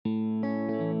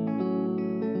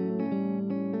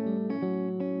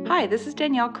Hi, this is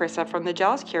Danielle Chrissa from the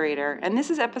JAWS Curator, and this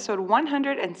is episode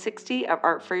 160 of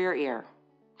Art for Your Ear.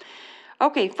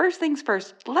 Okay, first things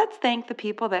first, let's thank the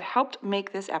people that helped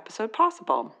make this episode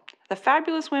possible. The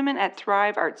fabulous women at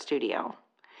Thrive Art Studio.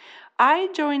 I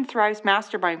joined Thrive's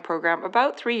Mastermind program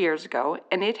about 3 years ago,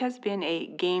 and it has been a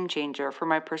game changer for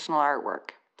my personal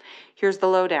artwork. Here's the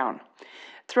lowdown.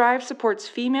 Thrive supports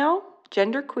female,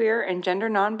 genderqueer, and gender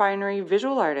non-binary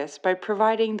visual artists by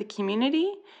providing the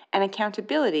community and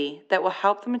accountability that will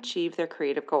help them achieve their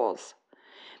creative goals.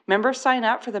 Members sign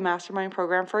up for the Mastermind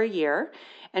program for a year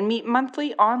and meet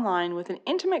monthly online with an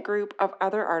intimate group of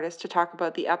other artists to talk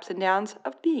about the ups and downs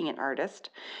of being an artist,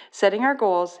 setting our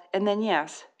goals, and then,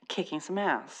 yes, kicking some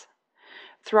ass.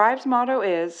 Thrive's motto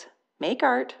is, make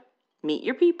art, meet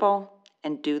your people,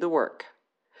 and do the work.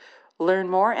 Learn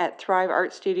more at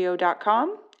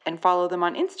thriveartstudio.com and follow them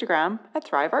on Instagram at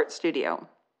Thrive Art Studio.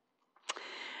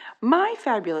 My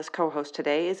fabulous co-host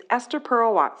today is Esther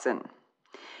Pearl Watson.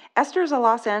 Esther is a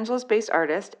Los Angeles-based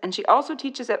artist, and she also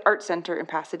teaches at Art Center in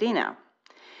Pasadena.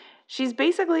 She's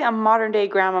basically a modern-day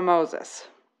Grandma Moses,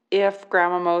 if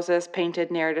Grandma Moses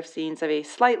painted narrative scenes of a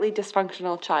slightly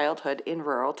dysfunctional childhood in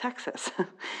rural Texas.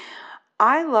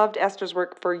 I loved Esther's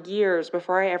work for years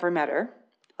before I ever met her.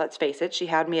 Let's face it, she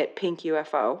had me at Pink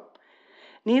UFO.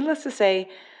 Needless to say,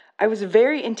 I was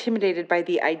very intimidated by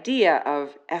the idea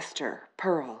of Esther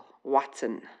Pearl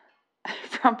Watson.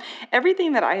 From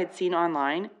everything that I had seen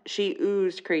online, she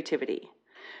oozed creativity.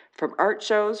 From art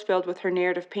shows filled with her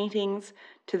narrative paintings,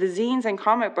 to the zines and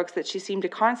comic books that she seemed to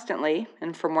constantly,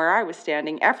 and from where I was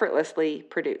standing, effortlessly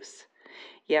produce.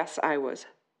 Yes, I was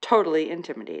totally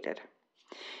intimidated.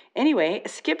 Anyway,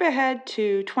 skip ahead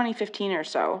to 2015 or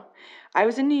so. I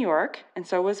was in New York, and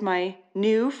so was my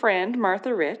new friend,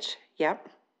 Martha Rich. Yep,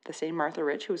 the same Martha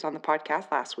Rich who was on the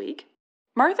podcast last week.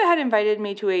 Martha had invited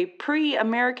me to a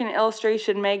pre-American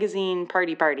Illustration magazine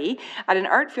party at an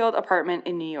art-filled apartment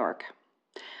in New York.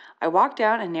 I walked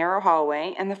down a narrow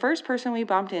hallway, and the first person we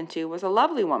bumped into was a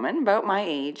lovely woman about my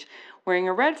age, wearing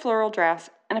a red floral dress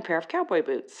and a pair of cowboy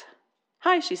boots.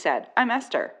 "Hi," she said, "I'm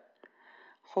Esther."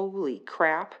 Holy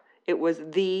crap, it was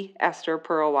the Esther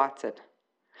Pearl Watson.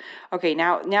 Okay,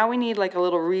 now we need like a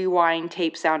little rewind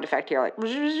tape sound effect here, like,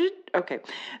 okay.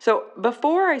 So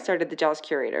before I started the JAWS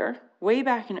Curator, way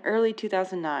back in early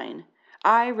 2009,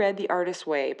 I read The Artist's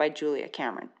Way by Julia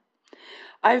Cameron.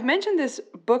 I've mentioned this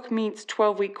book meets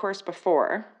 12-week course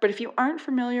before, but if you aren't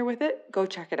familiar with it, go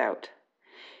check it out.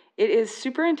 It is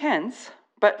super intense,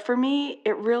 but for me,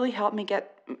 it really helped me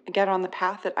get on the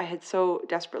path that I had so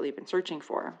desperately been searching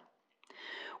for.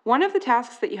 One of the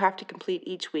tasks that you have to complete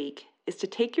each week is to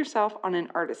take yourself on an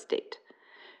artist date.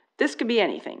 This could be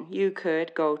anything. You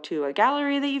could go to a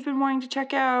gallery that you've been wanting to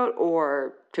check out,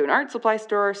 or to an art supply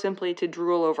store simply to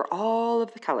drool over all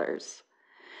of the colors.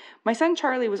 My son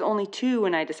Charlie was only 2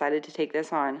 when I decided to take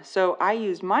this on, so I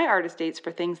used my artist dates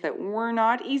for things that were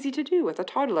not easy to do with a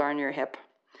toddler on your hip.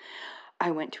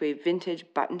 I went to a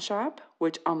vintage button shop,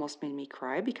 which almost made me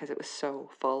cry because it was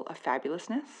so full of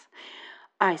fabulousness.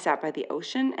 I sat by the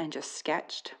ocean and just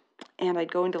sketched, and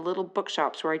I'd go into little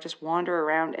bookshops where I just wander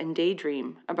around and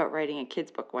daydream about writing a kid's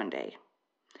book one day.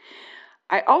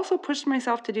 I also pushed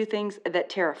myself to do things that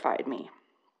terrified me.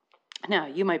 Now,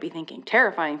 you might be thinking,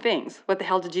 terrifying things? What the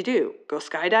hell did you do? Go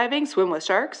skydiving? Swim with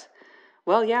sharks?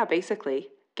 Well, yeah, basically.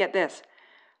 Get this.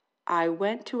 I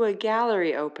went to a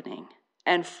gallery opening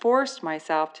and forced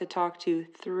myself to talk to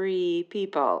 3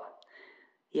 people.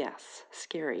 Yes,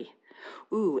 scary.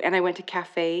 Ooh, and I went to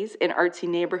cafes in artsy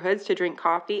neighborhoods to drink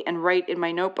coffee and write in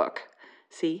my notebook.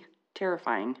 See?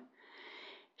 Terrifying.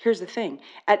 Here's the thing.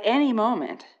 At any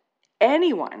moment,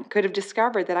 anyone could have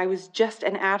discovered that I was just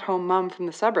an at-home mom from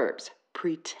the suburbs,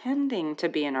 pretending to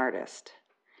be an artist.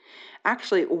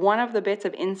 Actually, one of the bits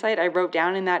of insight I wrote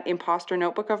down in that imposter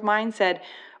notebook of mine said,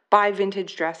 "Buy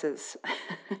vintage dresses."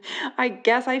 I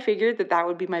guess I figured that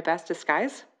would be my best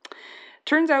disguise.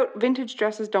 Turns out vintage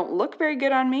dresses don't look very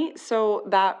good on me, so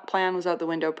that plan was out the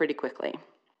window pretty quickly.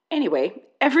 Anyway,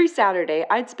 every Saturday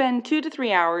I'd spend 2 to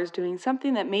 3 hours doing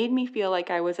something that made me feel like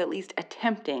I was at least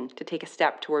attempting to take a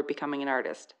step toward becoming an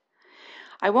artist.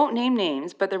 I won't name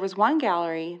names, but there was one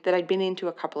gallery that I'd been into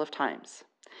a couple of times.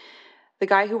 The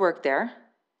guy who worked there,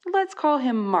 let's call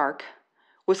him Mark,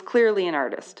 was clearly an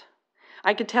artist.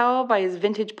 I could tell by his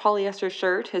vintage polyester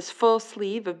shirt, his full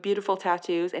sleeve of beautiful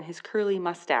tattoos, and his curly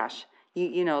mustache.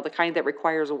 You know, the kind that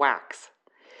requires wax.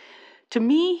 To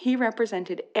me, he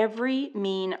represented every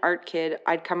mean art kid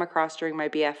I'd come across during my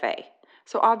BFA.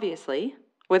 So obviously,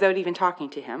 without even talking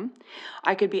to him,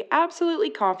 I could be absolutely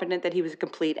confident that he was a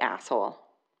complete asshole.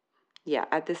 Yeah,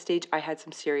 at this stage, I had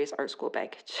some serious art school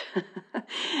baggage.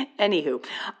 Anywho,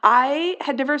 I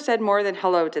had never said more than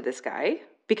hello to this guy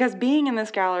because being in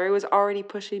this gallery was already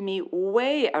pushing me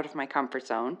way out of my comfort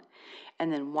zone.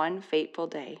 And then one fateful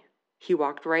day, he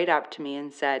walked right up to me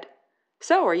and said,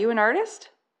 "So, are you an artist?"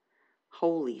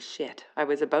 Holy shit, I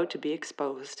was about to be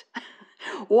exposed.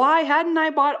 Why hadn't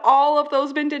I bought all of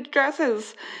those vintage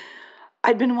dresses?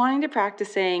 I'd been wanting to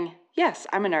practice saying, "Yes,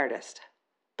 I'm an artist."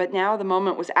 But now the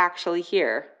moment was actually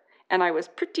here, and I was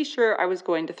pretty sure I was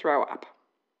going to throw up.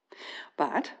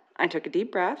 But I took a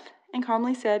deep breath and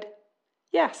calmly said,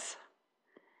 "Yes."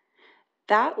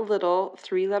 That little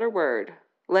 3-letter word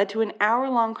led to an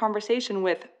hour-long conversation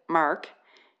with Mark,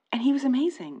 and he was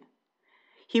amazing.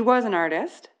 He was an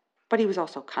artist, but he was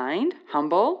also kind,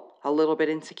 humble, a little bit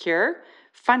insecure,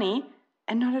 funny,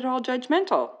 and not at all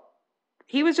judgmental.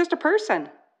 He was just a person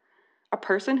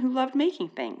who loved making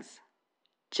things.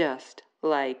 Just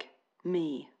like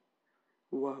me.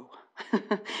 Whoa.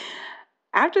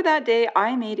 After that day,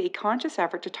 I made a conscious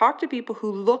effort to talk to people who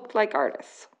looked like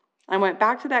artists. I went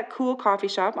back to that cool coffee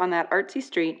shop on that artsy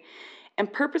street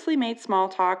and purposely made small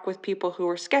talk with people who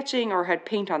were sketching or had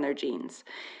paint on their jeans.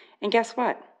 And guess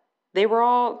what? They were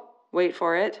all, wait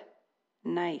for it,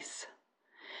 nice.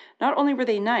 Not only were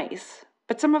they nice,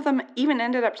 but some of them even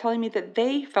ended up telling me that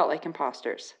they felt like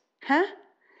imposters. Huh?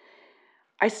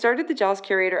 I started the JAWS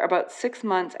Curator about 6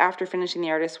 months after finishing The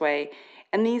Artist's Way,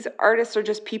 and these artists are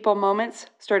just people moments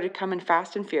started coming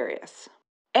fast and furious.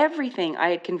 Everything I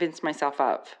had convinced myself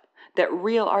of, that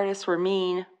real artists were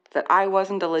mean, that I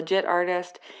wasn't a legit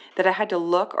artist, that I had to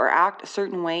look or act a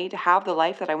certain way to have the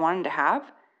life that I wanted to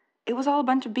have, it was all a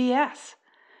bunch of BS.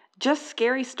 Just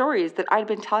scary stories that I'd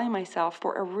been telling myself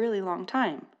for a really long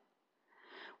time.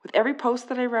 With every post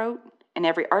that I wrote and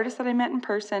every artist that I met in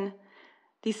person,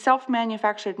 these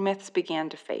self-manufactured myths began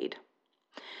to fade.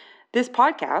 This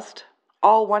podcast,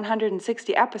 all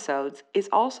 160 episodes, is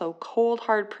also cold,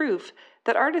 hard proof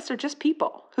that artists are just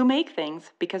people who make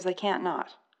things because they can't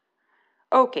not.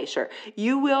 Okay, sure,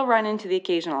 you will run into the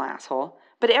occasional asshole,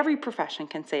 but every profession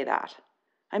can say that.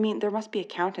 I mean, there must be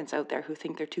accountants out there who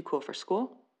think they're too cool for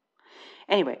school.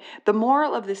 Anyway, the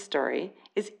moral of this story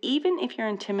is even if you're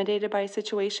intimidated by a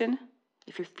situation,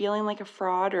 if you're feeling like a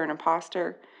fraud or an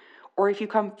imposter, or if you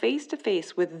come face to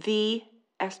face with the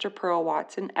Esther Pearl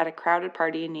Watson at a crowded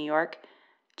party in New York,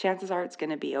 chances are it's going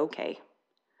to be okay.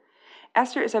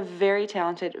 Esther is a very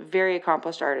talented, very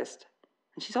accomplished artist,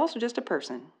 and she's also just a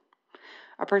person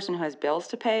who has bills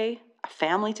to pay, a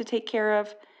family to take care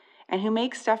of, and who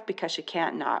makes stuff because she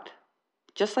can't not,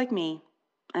 just like me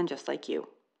and just like you.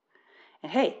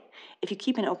 And hey, if you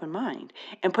keep an open mind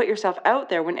and put yourself out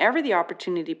there whenever the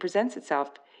opportunity presents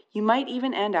itself, you might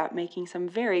even end up making some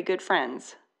very good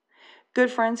friends.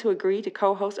 Good friends who agree to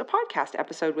co-host a podcast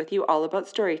episode with you all about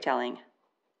storytelling.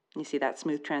 You see that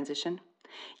smooth transition?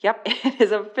 Yep, it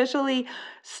is officially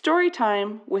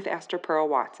Storytime with Esther Pearl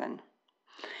Watson.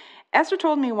 Esther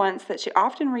told me once that she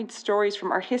often reads stories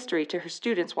from art history to her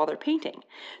students while they're painting.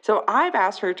 So I've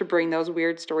asked her to bring those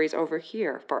weird stories over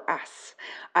here for us.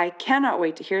 I cannot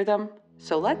wait to hear them,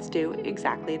 so let's do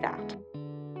exactly that.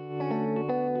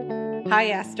 Hi,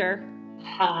 Esther.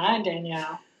 Hi,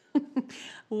 Danielle.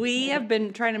 We have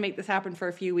been trying to make this happen for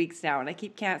a few weeks now, and I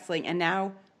keep canceling, and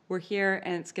now we're here,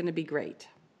 and it's going to be great.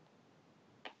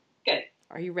 Good.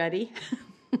 Are you ready?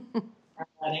 I'm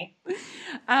ready.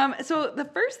 So the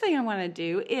first thing I want to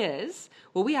do is,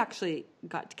 well, we actually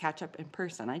got to catch up in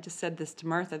person. I just said this to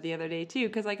Martha the other day too,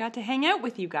 because I got to hang out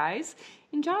with you guys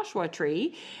in Joshua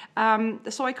Tree.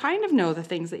 So I kind of know the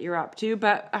things that you're up to,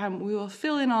 but we will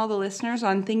fill in all the listeners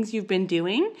on things you've been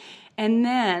doing. And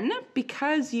then,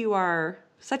 because you are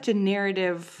such a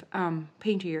narrative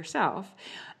painter yourself,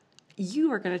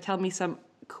 you are going to tell me some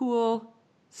cool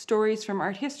stories from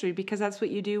art history, because that's what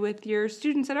you do with your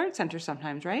students at Art Center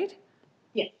sometimes, right?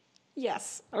 Yeah.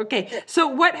 Yes. Okay. So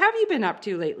what have you been up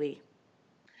to lately?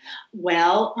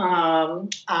 Well,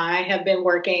 I have been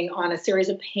working on a series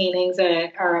of paintings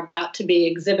that are about to be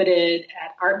exhibited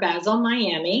at Art Basel,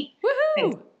 Miami.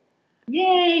 Woohoo! And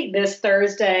yay! This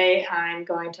Thursday, I'm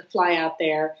going to fly out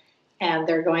there, and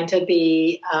they're going to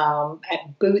be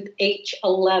at booth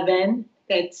H11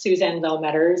 at Suzanne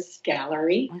Velmetter's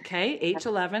gallery. Okay,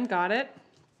 H11, got it.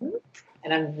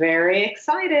 And I'm very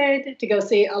excited to go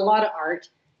see a lot of art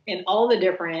in all the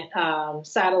different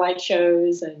satellite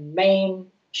shows and main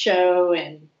show,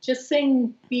 and just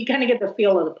seeing, you kind of get the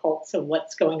feel of the pulse of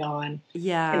what's going on.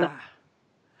 Yeah.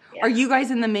 Are you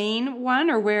guys in the main one,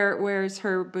 or where's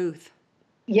her booth?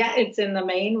 Yeah, it's in the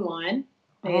main one.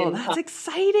 Oh, And, that's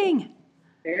exciting.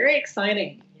 very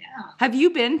exciting. Yeah. Have you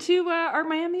been to Art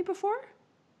Miami before?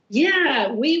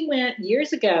 Yeah, we went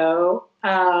years ago,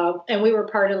 and we were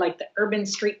part of like the urban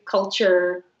street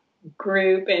culture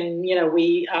group, and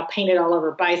we painted all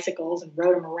over bicycles and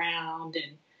rode them around,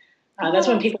 and Oh, that's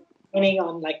when people were painting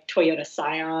on like Toyota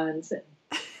Scions. And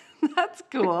that's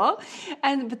cool.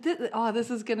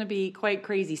 This is going to be quite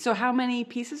crazy. So how many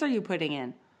pieces are you putting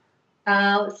in?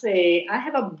 Let's see, I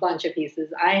have a bunch of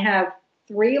pieces. I have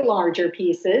three larger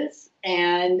pieces,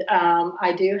 and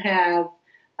I do have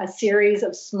a series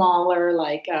of smaller,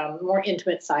 like more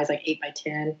intimate size, like 8 by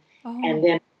 10, and Oh,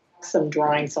 then some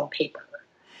drawings on paper.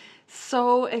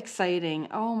 so exciting.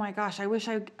 Oh my gosh. I wish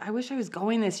I was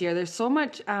going this year. There's so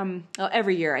much, well,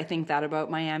 every year I think that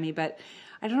about Miami, but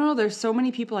I don't know. There's so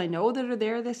many people I know that are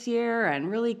there this year and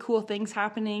really cool things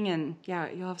happening. And yeah,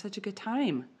 you'll have such a good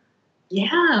time. Yeah,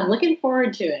 I'm looking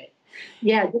forward to it.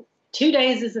 Yeah, just 2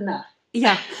 days is enough.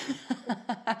 Yeah.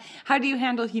 How do you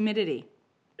handle humidity?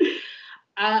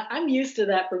 I'm used to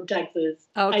that from Texas.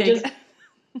 I Okay. just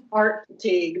art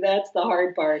fatigue. That's the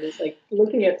hard part. Is like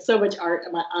looking at so much art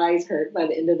and my eyes hurt by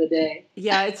the end of the day.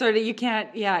 Yeah, it's sort of, you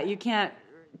can't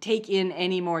take in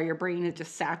anymore. Your brain is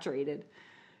just saturated.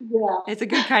 Yeah, It's a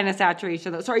good kind of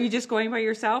saturation though. So are you just going by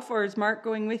yourself or is Mark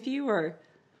going with you or?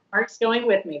 Art's going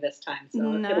with me this time, so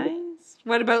it'll be. Nice.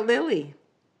 What about Lily?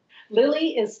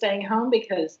 Lily is staying home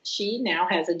because she now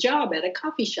has a job at a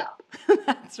coffee shop.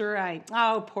 That's right.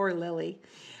 Oh, poor Lily.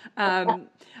 I'm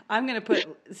going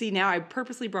to now I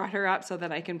purposely brought her up so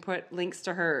that I can put links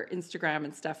to her Instagram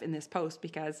and stuff in this post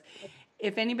because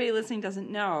if anybody listening doesn't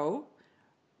know,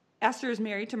 Esther is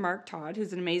married to Mark Todd,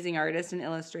 who's an amazing artist and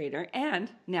illustrator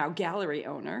and now gallery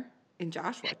owner in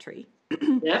Joshua Tree.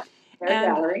 Yeah, her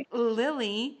And gallery.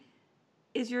 Lily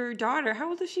is your daughter. How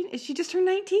old is she? She just turned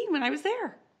 19 when I was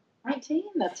there. 19,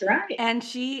 that's right. And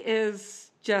she is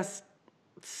just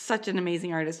such an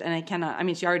amazing artist.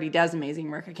 And she already does amazing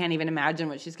work. I can't even imagine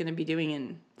what she's going to be doing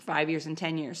in 5 years and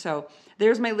 10 years. So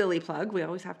there's my Lily plug. We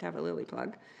always have to have a Lily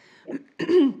plug.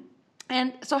 Yeah.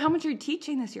 And so how much are you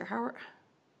teaching this year? How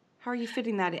are you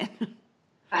fitting that in?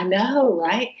 I know,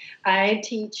 right? I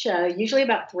teach usually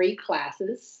about 3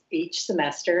 classes each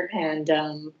semester. And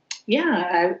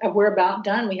we're about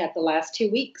done. We have the last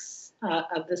 2 weeks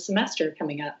of the semester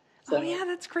coming up. So. Oh, yeah,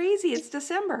 that's crazy. It's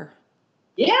December.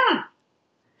 Yeah.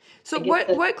 So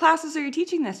what classes are you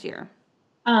teaching this year?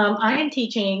 I am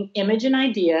teaching image and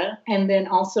idea, and then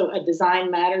also a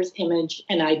design matters image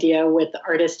and idea with the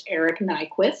artist Eric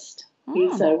Nyquist.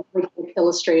 He's a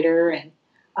illustrator and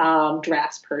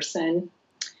drafts person.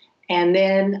 And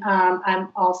then I'm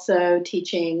also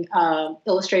teaching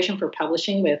illustration for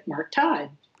publishing with Mark Todd.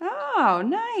 Oh,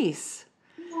 nice.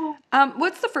 Yeah.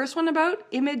 What's the first one about?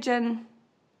 Image and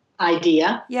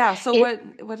idea. Yeah. So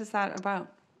what is that about?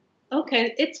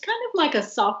 Okay, it's kind of like a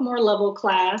sophomore level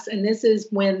class, and this is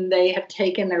when they have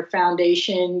taken their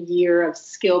foundation year of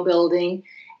skill building,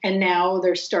 and now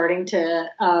they're starting to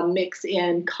mix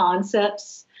in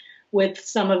concepts with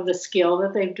some of the skill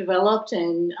that they've developed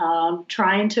and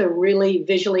trying to really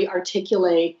visually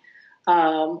articulate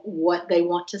what they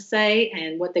want to say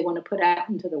and what they want to put out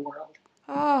into the world.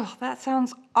 Oh, that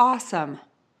sounds awesome.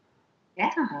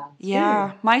 Yeah.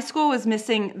 Yeah. Too. My school was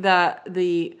missing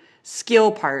the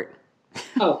skill part.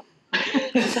 Oh.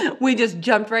 We just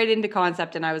jumped right into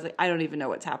concept and I was like, I don't even know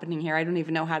what's happening here. I don't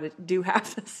even know how to do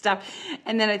half this stuff.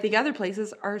 And then I think other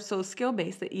places are so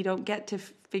skill-based that you don't get to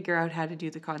figure out how to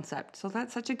do the concept. So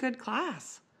that's such a good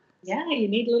class. Yeah, you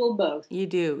need a little of both. You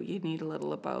do. You need a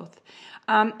little of both.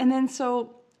 And then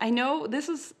so I know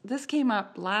this came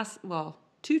up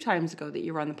 2 times ago that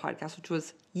you were on the podcast, which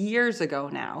was years ago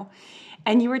now.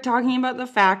 And you were talking about the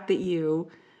fact that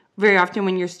you very often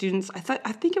when your students, I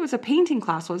think it was a painting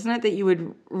class, wasn't it, that you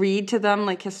would read to them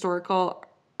like historical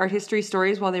art history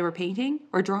stories while they were painting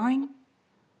or drawing?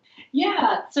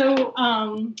 Yeah, so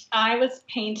I was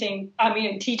teaching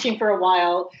for a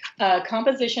while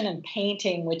composition and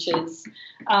painting, which is,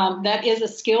 that is a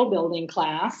skill building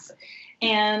class.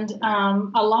 And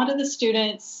a lot of the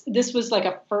students, this was like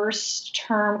a first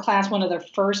term class, one of their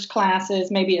first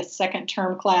classes, maybe a second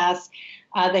term class.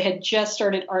 They had just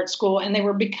started art school and they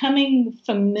were becoming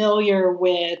familiar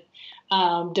with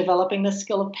developing the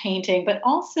skill of painting, but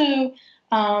also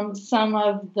some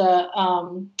of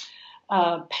the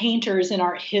painters in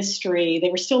art history. They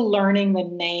were still learning the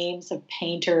names of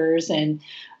painters, and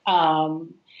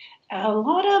a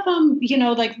lot of them,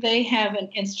 like they have an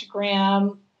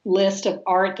Instagram list of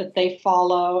art that they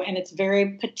follow, and it's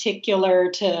very particular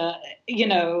to,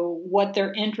 what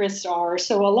their interests are.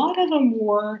 So a lot of them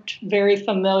weren't very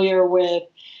familiar with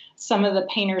some of the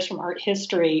painters from art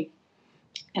history.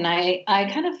 And I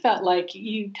kind of felt like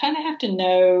you kind of have to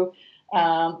know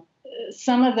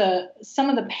some of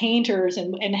the painters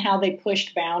and how they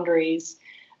pushed boundaries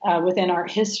within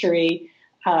art history,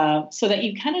 so that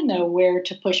you kind of know where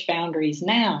to push boundaries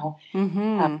now.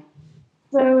 Mm-hmm.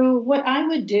 So what I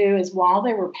would do is while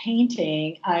they were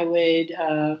painting, I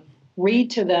would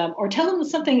read to them or tell them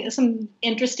some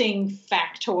interesting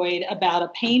factoid about a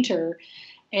painter,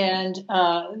 and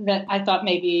that I thought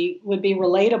maybe would be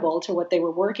relatable to what they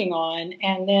were working on.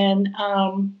 And then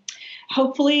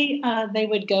hopefully they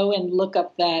would go and look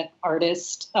up that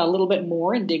artist a little bit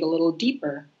more and dig a little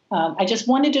deeper. I just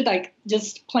wanted to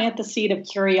just plant the seed of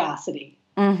curiosity.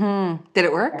 Mm-hmm. Did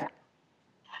it work? Yeah.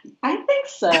 I think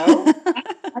so.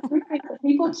 I think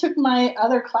people took my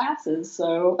other classes,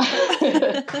 so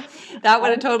that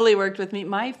would have totally worked with me.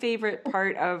 My favorite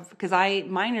part because I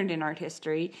minored in art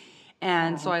history,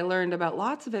 and so I learned about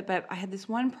lots of it, but I had this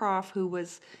one prof who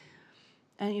was,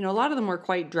 and a lot of them were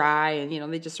quite dry, and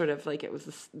they just sort of it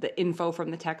was the info from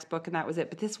the textbook and that was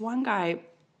it. But this one guy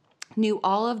knew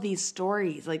all of these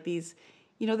stories, like these,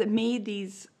 that made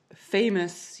these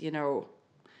famous,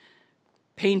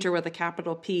 painter with a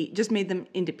capital P, just made them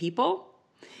into people.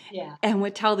 Yeah. And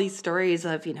would tell these stories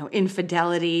of,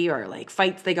 infidelity or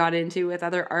fights they got into with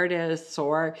other artists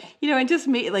or, and just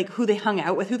made who they hung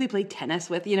out with, who they played tennis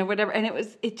with, whatever. And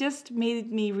it just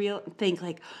made me think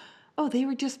oh, they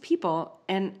were just people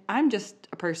and I'm just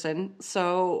a person.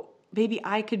 So maybe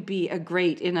I could be a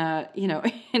great in a,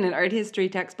 in an art history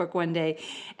textbook one day.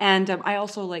 And I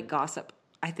also like gossip.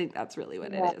 I think that's really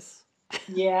what it is.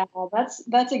 Yeah,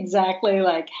 that's exactly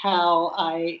how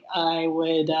I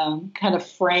would kind of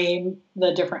frame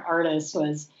the different artists.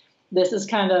 This is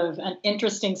kind of an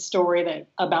interesting story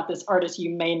about this artist you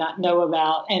may not know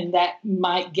about, and that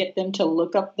might get them to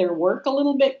look up their work a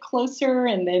little bit closer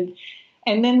and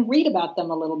then read about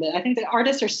them a little bit. I think that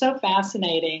artists are so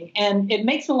fascinating, and it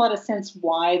makes a lot of sense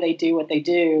why they do what they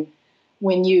do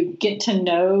when you get to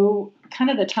know kind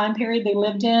of the time period they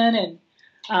lived in and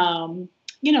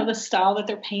the style that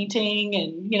they're painting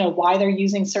and, why they're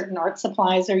using certain art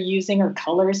supplies they're using or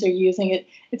colors they're using.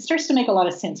 It starts to make a lot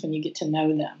of sense when you get to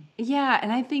know them. Yeah,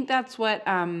 and I think that's what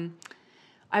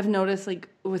I've noticed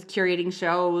with curating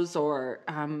shows or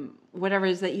whatever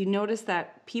is that you notice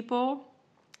that people,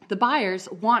 the buyers,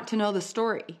 want to know the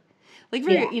story.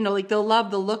 They'll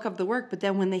love the look of the work, but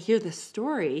then when they hear the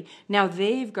story, now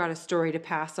they've got a story to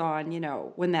pass on,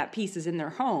 when that piece is in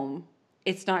their home.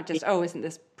 It's not just, oh, isn't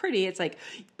this pretty? It's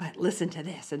but listen to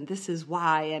this, and this is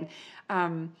why.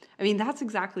 And that's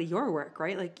exactly your work,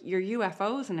 right? Your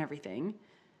UFOs and everything.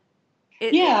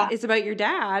 It's about your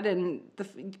dad. And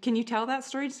can you tell that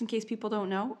story just in case people don't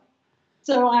know?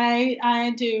 So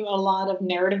I do a lot of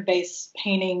narrative-based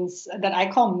paintings that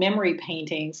I call memory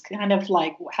paintings, kind of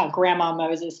like how Grandma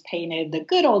Moses painted the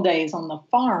good old days on the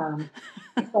farm.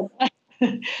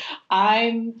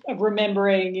 I'm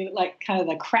remembering kind of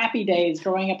the crappy days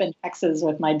growing up in Texas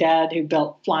with my dad who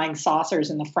built flying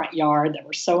saucers in the front yard that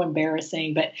were so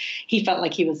embarrassing, but he felt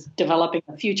like he was developing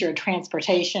the future of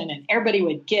transportation and everybody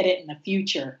would get it in the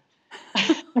future.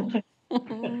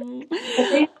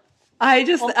 I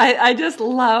just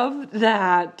love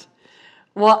that.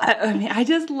 Well, I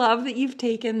just love that you've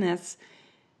taken this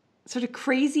sort of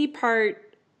crazy part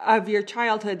of your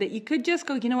childhood that you could just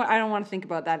go, you know what, I don't want to think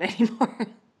about that anymore.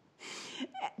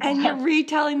 And you're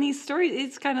retelling these stories.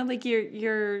 It's kind of like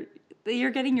you're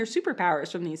getting your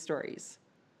superpowers from these stories.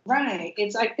 Right.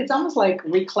 It's almost like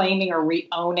reclaiming or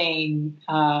re-owning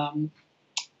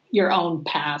your own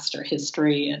past or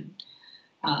history. And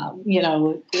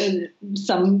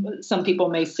some people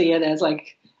may see it as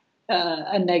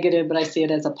a negative, but I see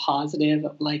it as a positive.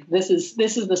 This is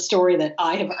the story that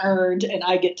I have earned and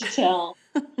I get to tell.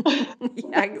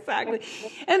 Yeah, exactly.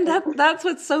 And that's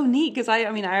what's so neat, because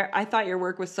I thought your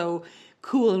work was so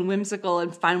cool and whimsical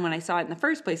and fun when I saw it in the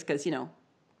first place, because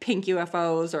pink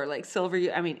UFOs or silver,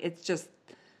 it's just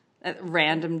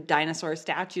random dinosaur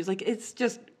statues, it's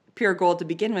just pure gold to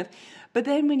begin with. But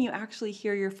then when you actually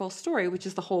hear your full story, which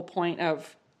is the whole point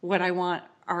of what I want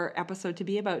our episode to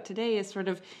be about today, is sort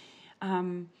of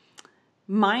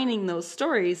mining those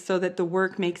stories so that the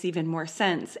work makes even more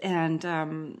sense.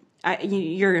 And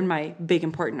you're in my big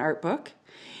important art book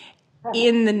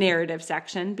in the narrative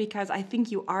section, because I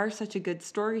think you are such a good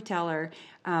storyteller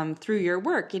through your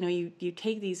work. You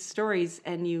take these stories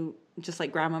and you, just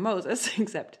like Grandma Moses,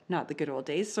 except not the good old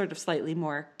days, sort of slightly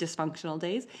more dysfunctional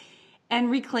days, and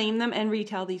reclaim them and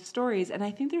retell these stories. And I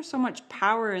think there's so much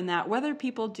power in that, whether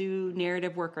people do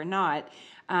narrative work or not,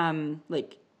 actually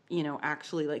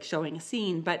showing a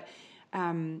scene. But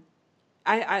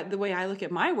the way I look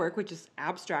at my work, which is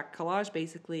abstract collage,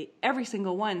 basically, every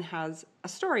single one has a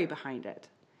story behind it.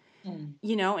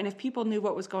 Mm. And if people knew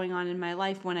what was going on in my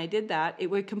life when I did that, it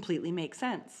would completely make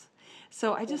sense.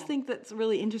 So I just think that's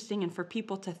really interesting, and for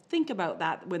people to think about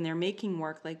that when they're making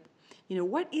work, like,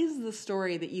 what is the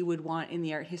story that you would want in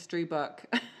the art history book,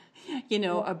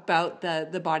 about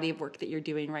the body of work that you're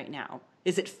doing right now?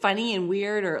 Is it funny and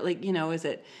weird, or like, is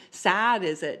it sad?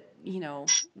 Is it,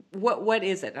 what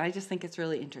is it? I just think it's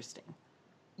really interesting.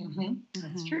 Mm-hmm.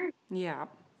 That's true. Yeah.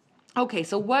 Okay,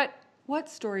 so what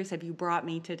stories have you brought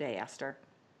me today, Esther?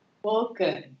 Well,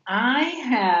 good. I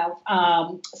have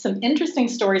some interesting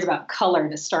stories about color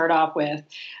to start off with,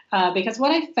 because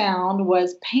what I found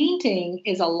was painting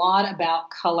is a lot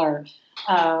about color.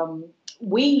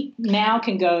 We now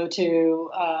can go to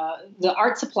the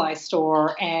art supply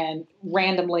store and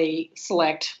randomly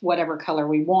select whatever color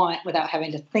we want without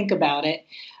having to think about it.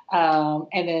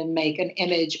 And then make an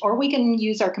image, or we can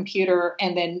use our computer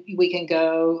and then we can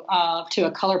go to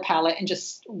a color palette and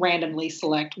just randomly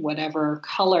select whatever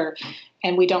color,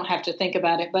 and we don't have to think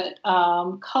about it. But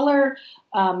color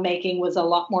making was a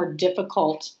lot more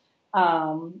difficult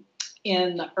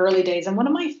in the early days. And one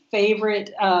of my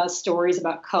favorite stories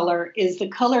about color is the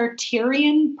color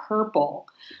Tyrian purple.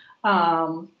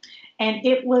 And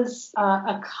it was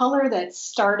a color that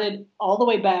started all the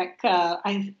way back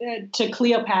to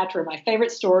Cleopatra. My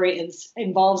favorite story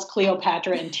involves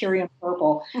Cleopatra and Tyrian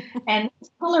purple. And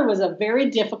this color was a very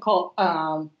difficult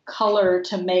color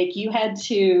to make. You had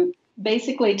to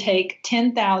basically take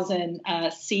 10,000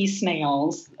 sea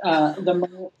snails,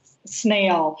 the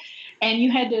snail, and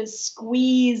you had to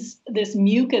squeeze this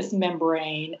mucus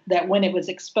membrane that when it was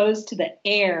exposed to the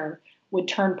air would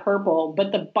turn purple,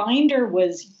 but the binder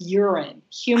was urine,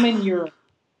 human urine.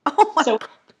 So it would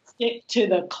stick to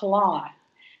the cloth.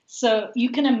 So you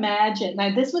can imagine,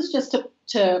 now this was just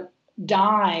to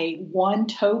dye one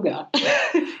toga.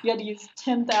 You had to use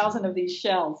 10,000 of these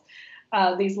shells,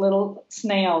 these little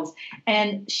snails.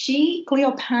 And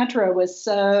Cleopatra was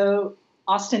so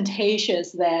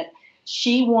ostentatious that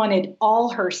she wanted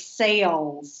all her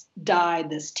sails dyed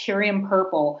this Tyrian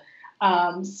purple.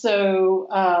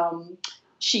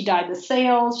 She dyed the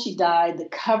sails, she dyed the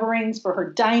coverings for her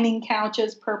dining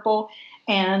couches purple.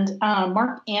 And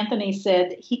Mark Antony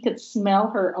said that he could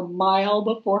smell her a mile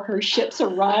before her ships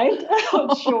arrived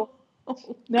on shore.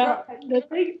 Now, the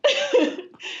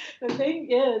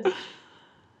thing is,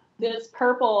 this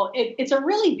purple, it's a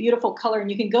really beautiful color, and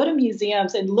you can go to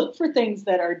museums and look for things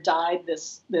that are dyed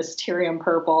this Tyrian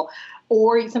purple,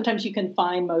 or sometimes you can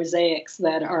find mosaics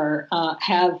that are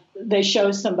they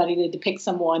show somebody to depict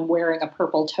someone wearing a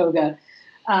purple toga.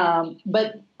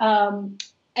 But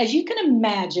as you can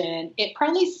imagine, it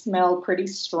probably smelled pretty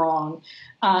strong.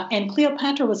 And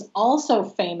Cleopatra was also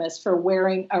famous for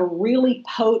wearing a really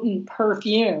potent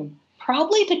perfume,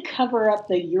 probably to cover up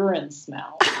the urine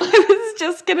smell. I was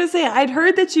just going to say, I'd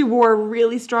heard that you wore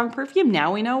really strong perfume.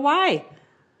 Now we know why.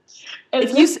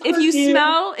 If you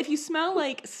smell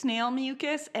like snail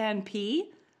mucus and pee,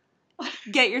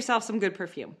 get yourself some good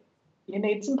perfume. You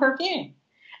need some perfume.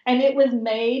 And it was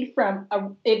made from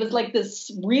it was like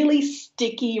this really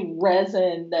sticky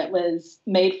resin that was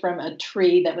made from a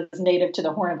tree that was native to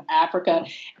the Horn of Africa,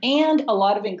 and a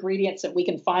lot of ingredients that we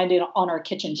can find on our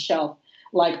kitchen shelf,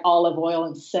 like olive oil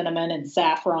and cinnamon and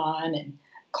saffron and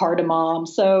cardamom.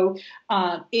 So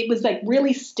it was like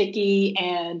really sticky,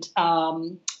 and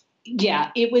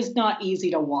it was not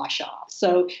easy to wash off.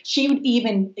 So she would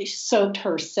even soaked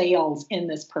her sails in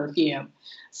this perfume.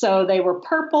 So they were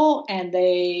purple, and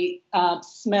they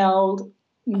smelled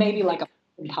maybe like a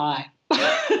pie.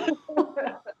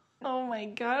 Oh my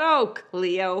God. Oh,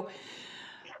 Cleo.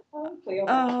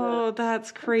 Oh,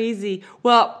 that's crazy.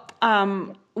 Well,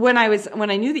 when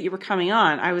I knew that you were coming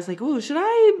on, I was like, oh, should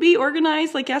I be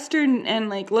organized like Esther and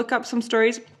like look up some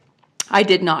stories? I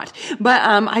did not. But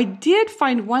I did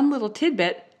find one little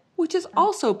tidbit, which is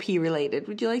also pee related.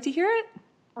 Would you like to hear it?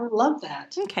 I love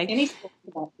that. Okay. Any stories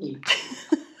about pee?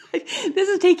 This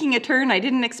is taking a turn I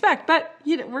didn't expect, but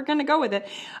we're going to go with it.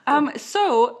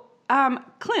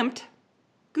 Klimt,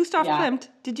 Gustav Klimt,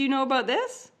 did you know about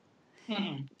this?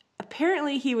 Mm-hmm.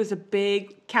 Apparently, he was a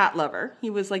big cat lover. He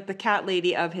was like the cat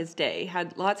lady of his day,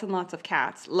 had lots and lots of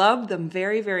cats, loved them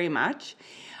very, very much.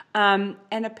 And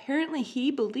apparently,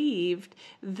 he believed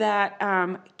that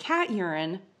cat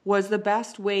urine was the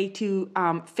best way to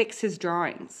fix his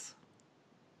drawings.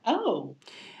 Oh.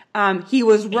 He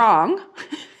was wrong,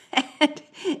 and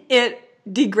it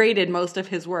degraded most of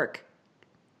his work.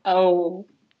 Oh.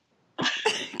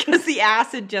 Because the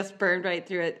acid just burned right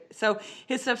through it. So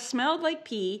his stuff smelled like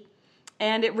pee,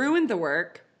 and it ruined the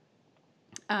work.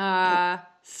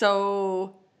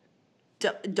 So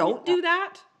don't do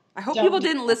that. I hope Don't people do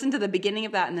didn't listen to the beginning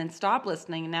of that and then stop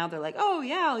listening, and now they're like, oh,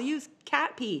 yeah, I'll use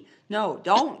cat pee. No,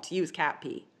 don't use cat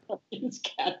pee. use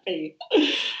cat pee.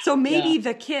 So Yeah. maybe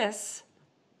the kiss,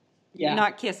 Yeah.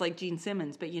 not kiss like Gene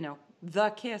Simmons, but, the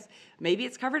kiss, maybe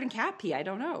it's covered in cat pee. I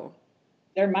don't know.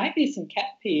 There might be some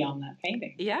cat pee on that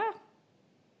painting. Yeah.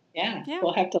 Yeah. Yeah.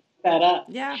 We'll have to look that up.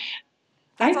 Yeah.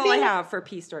 That's I all I feel like have for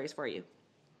pee stories for you.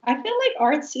 I feel like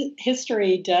arts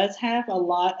history does have a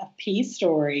lot of pee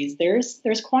stories. There's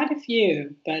quite a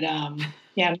few, but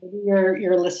yeah, maybe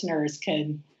your listeners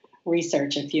can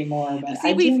research a few more. But See,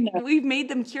 I do know. we've made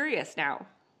them curious now.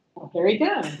 Oh, there you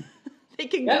go. They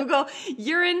can Yep. Google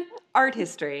urine art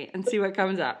history and see what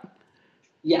comes up.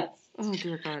 Yes. Oh,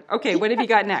 dear God. Okay, what have you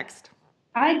got next?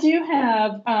 I do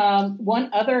have one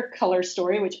other color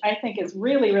story, which I think is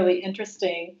really, really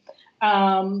interesting.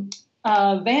 Van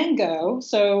Gogh.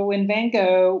 So when Van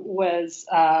Gogh was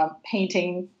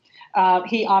painting,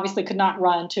 he obviously could not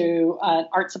run to an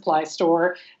art supply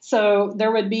store. So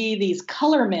there would be these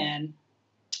color men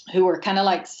who were kind of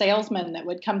like salesmen that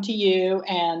would come to you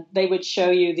and they would show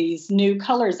you these new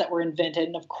colors that were invented.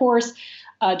 And of course,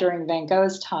 during Van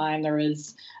Gogh's time, there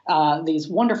was these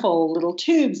wonderful little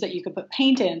tubes that you could put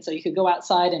paint in, so you could go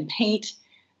outside and paint,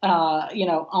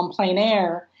 on plein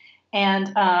air.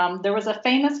 And there was a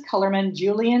famous colorman,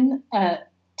 Julian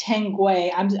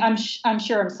Tanguay. I'm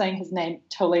sure I'm saying his name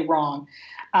totally wrong,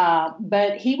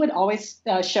 but he would always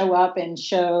show up and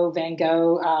show Van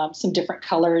Gogh some different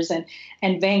colors,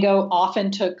 and Van Gogh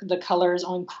often took the colors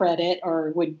on credit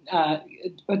or would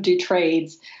do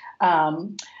trades.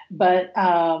 And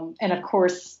of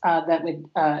course, that would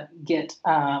get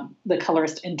the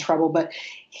colorist in trouble. But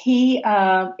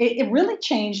it really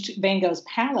changed Van Gogh's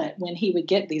palette when he would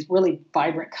get these really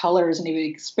vibrant colors and he would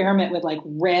experiment with like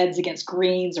reds against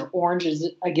greens or oranges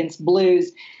against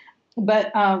blues.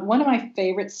 But one of my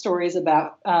favorite stories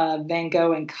about Van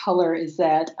Gogh and color is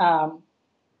that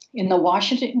in the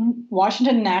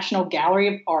Washington National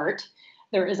Gallery of Art,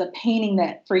 there is a painting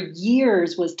that for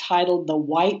years was titled The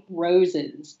White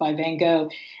Roses by Van Gogh.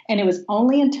 And it was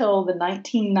only until the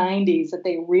 1990s that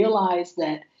they realized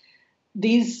that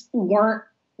these weren't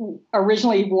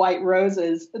originally white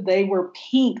roses. They were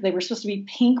pink. They were supposed to be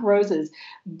pink roses.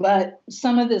 But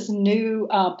some of this new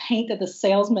paint that the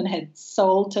salesman had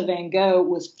sold to Van Gogh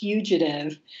was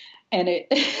fugitive. And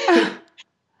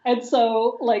and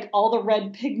so like all the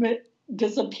red pigment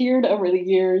disappeared over the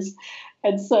years.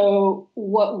 And so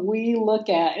what we look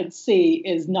at and see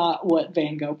is not what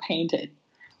Van Gogh painted.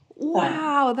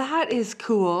 Wow, that is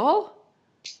cool.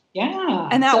 Yeah.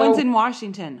 And that one's in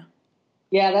Washington.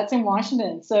 Yeah, that's in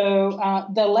Washington. So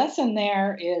the lesson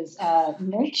there is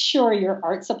make sure your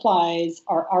art supplies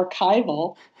are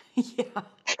archival.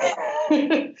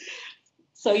 Yeah.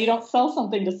 So you don't sell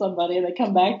something to somebody and they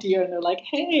come back to you and they're like,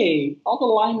 hey, all the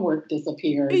line work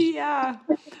disappeared. Yeah.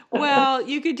 Well,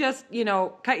 you could just,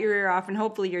 cut your ear off and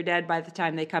hopefully you're dead by the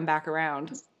time they come back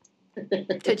around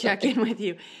to check in with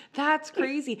you. That's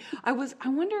crazy. I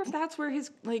wonder if that's where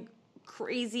his like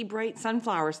crazy bright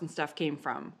sunflowers and stuff came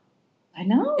from. I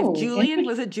know.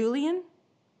 Was it Julian?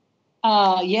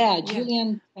 Yeah,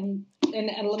 Julian. And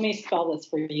let me spell this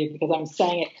for you because I'm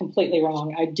saying it completely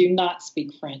wrong. I do not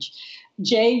speak French.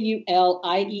 Julien,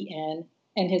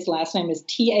 and his last name is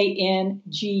Tanguy.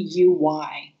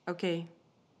 Okay.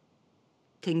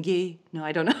 Tanguy. No,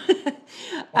 I don't know.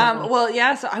 Well,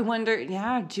 yeah, so I wonder,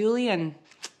 Julian.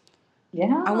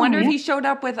 Yeah. I wonder if he showed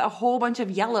up with a whole bunch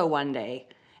of yellow one day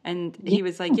and he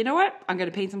was like, you know what? I'm going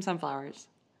to paint some sunflowers.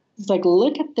 It's like,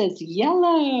 look at this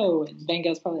yellow. And Van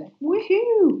Gogh's probably like,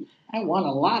 woohoo, I want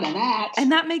a lot of that.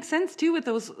 And that makes sense too with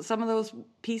some of those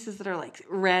pieces that are like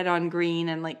red on green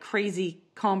and like crazy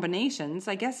combinations.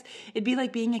 I guess it'd be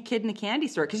like being a kid in a candy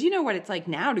store. Because you know what it's like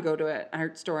now to go to an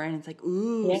art store and it's like,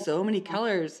 ooh, so many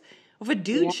colors. If a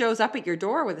dude shows up at your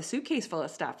door with a suitcase full of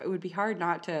stuff, it would be hard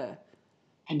not to.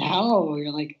 I know.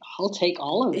 You're like, I'll take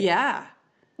all of it. Yeah.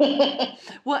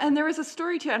 Well, and there was a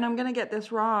story too, and I'm going to get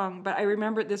this wrong, but I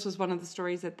remember this was one of the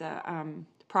stories that the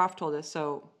prof told us,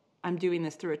 so I'm doing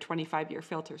this through a 25-year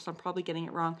filter, so I'm probably getting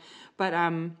it wrong. But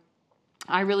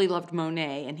I really loved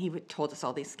Monet, and he told us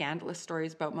all these scandalous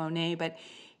stories about Monet, but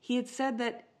he had said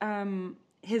that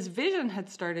his vision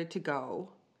had started to go.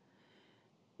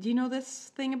 Do you know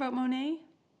this thing about Monet?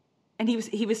 And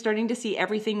he was starting to see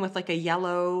everything with like a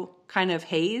yellow kind of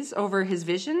haze over his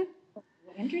vision.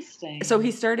 Interesting. So he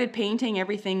started painting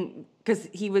everything because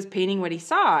he was painting what he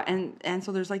saw. And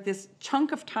so there's like this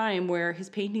chunk of time where his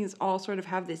paintings all sort of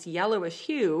have this yellowish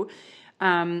hue.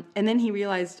 And then he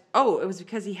realized, it was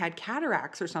because he had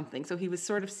cataracts or something. So he was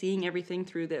sort of seeing everything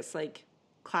through this like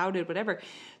clouded whatever.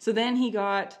 So then he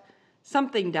got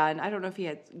something done. I don't know if he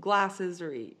had glasses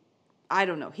or I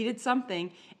don't know. He did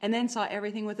something and then saw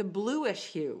everything with a bluish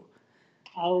hue.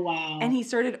 Oh, wow. And he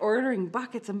started ordering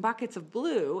buckets and buckets of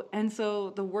blue. And so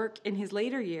the work in his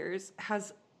later years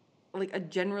has like a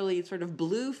generally sort of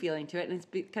blue feeling to it. And it's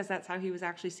because that's how he was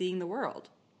actually seeing the world.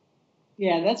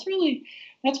 Yeah, that's pretty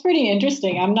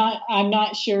interesting. I'm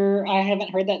not sure. I haven't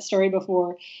heard that story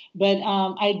before, but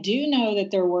I do know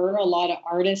that there were a lot of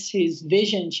artists whose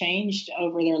vision changed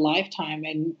over their lifetime,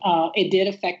 and it did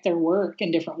affect their work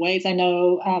in different ways. I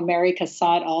know Mary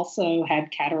Cassatt also had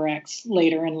cataracts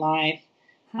later in life,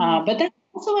 but that's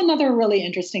also another really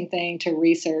interesting thing to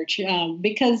research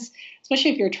because,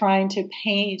 especially if you're trying to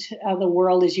paint the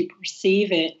world as you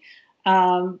perceive it.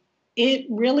 It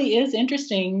really is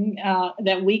interesting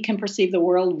that we can perceive the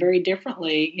world very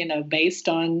differently, based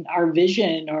on our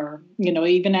vision or,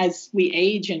 even as we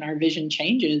age and our vision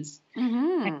changes.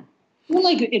 Mm-hmm. I feel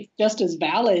like it's just as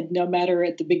valid no matter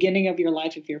at the beginning of your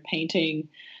life if you're painting,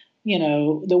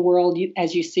 the world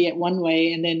as you see it one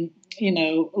way and then,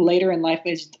 later in life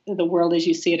as the world as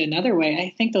you see it another way.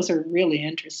 I think those are really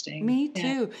interesting. Me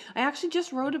too. Yeah. I actually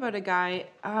just wrote about a guy,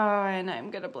 and I'm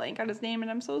going to blank on his name,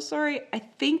 and I'm so sorry.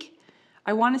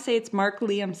 I want to say it's Mark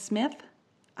Liam Smith.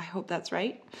 I hope that's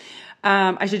right.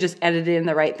 I should just edit in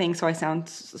the right thing so I sound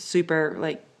super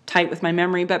like tight with my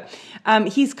memory. But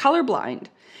he's colorblind.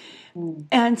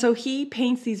 And so he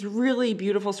paints these really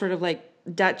beautiful sort of like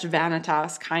Dutch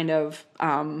vanitas kind of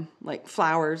like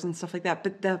flowers and stuff like that.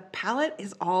 But the palette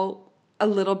is all a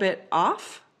little bit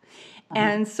off.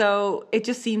 And so it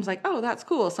just seems like, oh, that's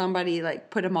cool. Somebody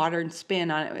like put a modern spin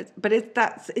on it. But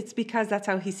it's because that's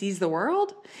how he sees the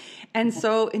world. And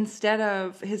so instead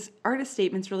of his artist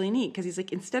statement's really neat because he's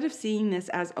like, instead of seeing this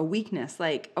as a weakness,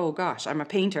 like, oh gosh, I'm a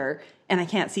painter and I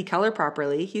can't see color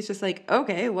properly. He's just like,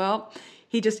 okay, well,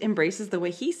 he just embraces the way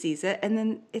he sees it. And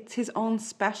then it's his own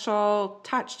special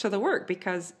touch to the work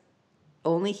because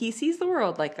only he sees the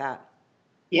world like that.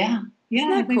 Yeah. Yeah. Isn't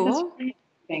that I think cool? that's pretty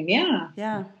interesting. Yeah.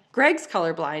 Yeah. Greg's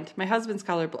colorblind. My husband's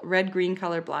red-green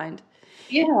colorblind.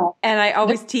 Yeah. And I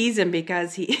always tease him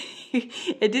because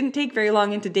it didn't take very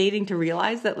long into dating to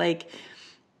realize that like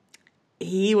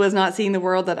he was not seeing the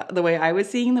world the way I was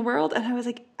seeing the world. And I was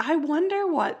like, I wonder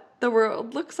what the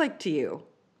world looks like to you.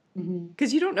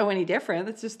 Because you don't know any different.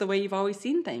 It's just the way you've always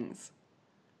seen things.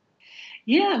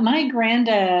 Yeah, my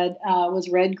granddad was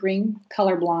red-green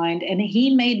colorblind, and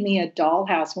he made me a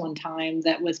dollhouse one time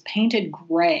that was painted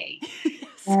gray.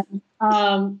 Yes.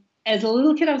 And as a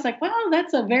little kid, I was like, "Wow,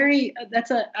 that's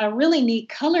a really neat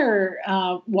color.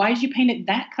 Why did you paint it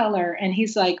that color?" And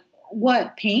he's like,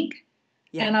 "What, pink?"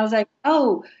 Yeah. And I was like,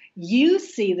 "Oh, you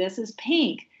see this as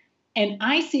pink, and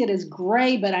I see it as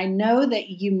gray, but I know that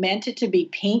you meant it to be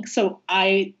pink, so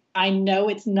I know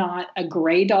it's not a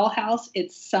gray dollhouse.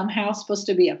 It's somehow supposed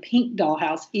to be a pink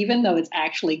dollhouse, even though it's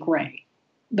actually gray,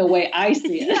 the way I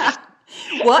see it." Yeah.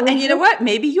 Well, and you know what?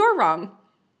 Maybe you're wrong.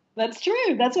 That's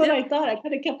true. That's what I thought. I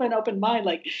kind of kept an open mind.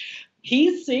 Like,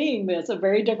 he's seeing this a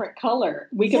very different color.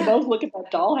 We can both look at that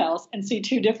dollhouse and see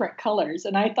two different colors.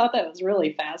 And I thought that was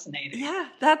really fascinating. Yeah,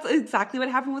 that's exactly what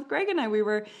happened with Greg and I. We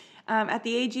were at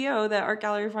the AGO, the Art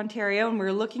Gallery of Ontario, and we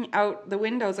were looking out the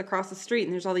windows across the street,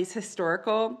 and there's all these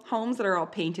historical homes that are all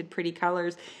painted pretty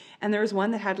colors. And there was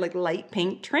one that had like light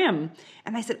pink trim.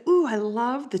 And I said, "Ooh, I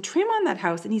love the trim on that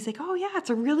house." And he's like, "Oh, yeah, it's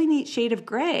a really neat shade of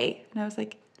gray." And I was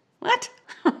like, "What?"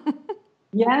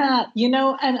 Yeah,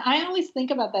 and I always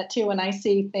think about that too when I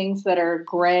see things that are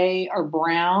gray or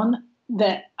brown,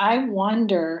 that I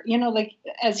wonder, like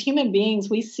as human beings,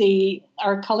 we see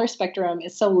our color spectrum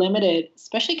is so limited,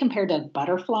 especially compared to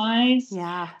butterflies.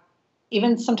 Yeah.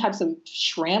 Even some types of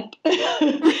shrimp.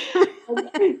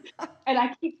 And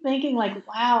I keep thinking like,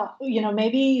 wow,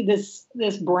 maybe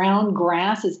this brown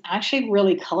grass is actually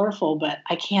really colorful, but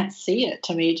I can't see it.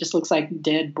 To me, it just looks like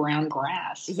dead brown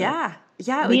grass. So. Yeah.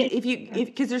 Yeah. Like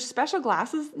because there's special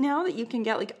glasses now that you can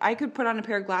get, like I could put on a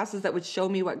pair of glasses that would show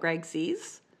me what Greg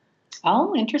sees.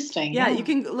 Oh, interesting. Yeah. You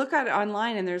can look at it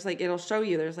online and there's like, it'll show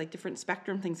you, there's like different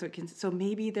spectrum things. So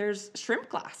maybe there's shrimp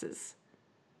glasses.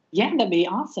 Yeah. That'd be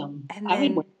awesome. And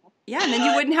then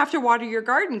you wouldn't have to water your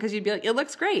garden because you'd be like, it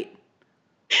looks great.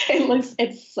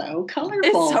 It's so colorful.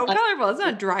 It's so colorful. It's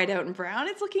not dried out and brown.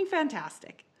 It's looking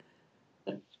fantastic.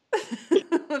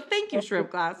 Thank you,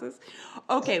 shrimp glasses.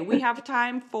 Okay, we have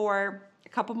time for a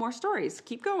couple more stories.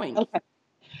 Keep going. Okay.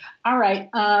 All right.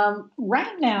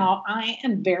 Right now, I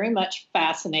am very much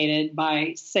fascinated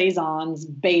by Cezanne's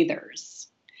bathers.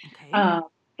 Okay.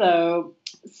 So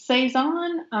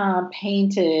Cezanne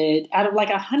painted, out of like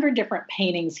 100 different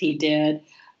paintings he did,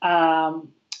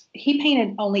 he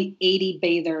painted only 80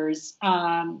 bathers.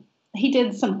 he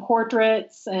did some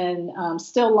portraits and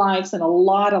still lifes and a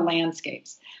lot of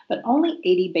landscapes, but only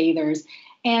 80 bathers.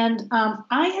 And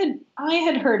I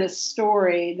had heard a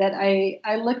story that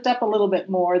I looked up a little bit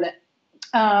more, that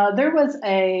there was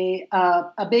a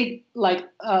big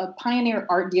pioneer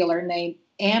art dealer named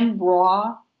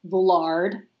Ambroise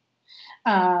Voulard,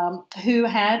 who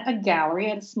had a gallery,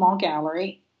 had a small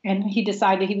gallery, and he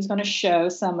decided he was going to show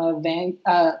some of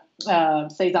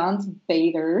Cézanne's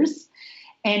bathers.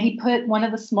 And he put one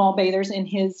of the small bathers in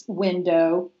his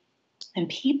window, and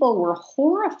people were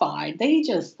horrified. They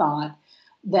just thought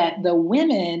that the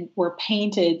women were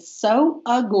painted so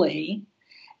ugly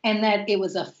and that it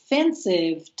was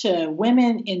offensive to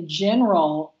women in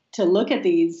general to look at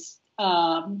these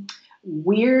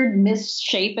weird,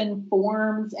 misshapen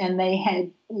forms, and they had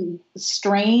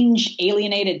strange,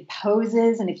 alienated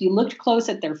poses. And if you looked close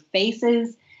at their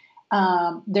faces,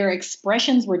 their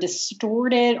expressions were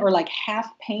distorted or like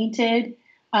half painted,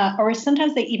 or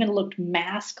sometimes they even looked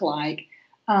mask-like.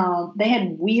 They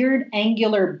had weird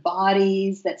angular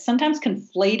bodies that sometimes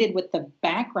conflated with the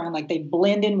background, like they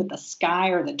blend in with the sky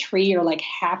or the tree or like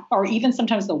half, or even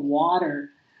sometimes the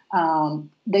water.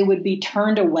 They would be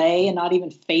turned away and not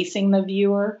even facing the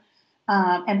viewer.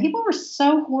 And people were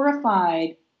so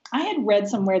horrified. I had read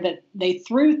somewhere that they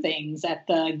threw things at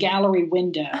the gallery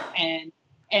window and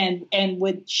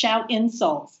would shout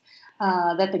insults,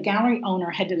 that the gallery owner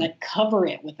had to like cover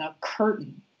it with a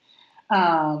curtain.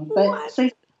 But so,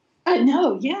 I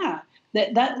know, yeah,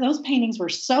 that those paintings were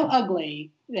so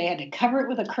ugly they had to cover it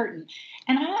with a curtain.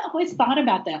 And I always thought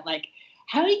about that, like,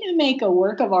 how do you make a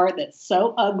work of art that's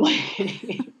so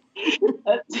ugly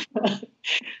that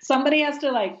somebody has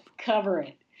to like cover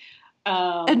it?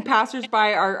 And passersby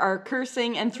are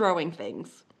cursing and throwing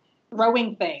things.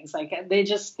 Throwing things, like they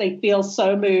feel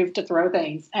so moved to throw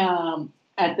things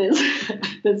at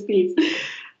this piece.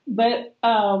 But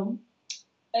I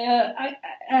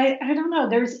don't know.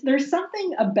 There's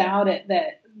something about it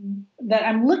that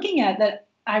I'm looking at that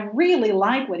I really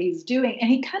like what he's doing, and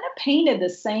he kind of painted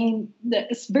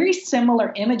it's very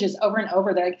similar images over and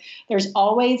over. There's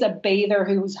always a bather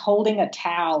who's holding a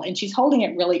towel, and she's holding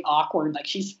it really awkward, like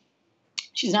she's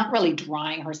not really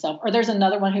drying herself. Or there's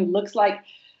another one who looks like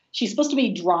she's supposed to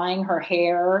be drying her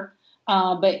hair,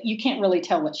 but you can't really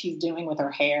tell what she's doing with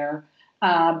her hair.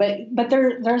 But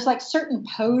there's like certain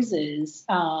poses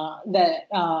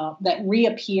that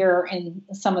reappear in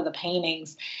some of the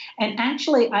paintings. And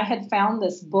actually, I had found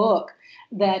this book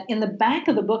that in the back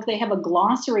of the book, they have a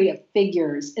glossary of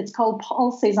figures. It's called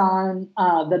Paul Cézanne,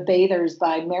 The Bathers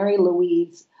by Mary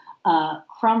Louise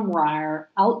Crumryer.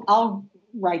 I'll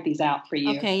write these out for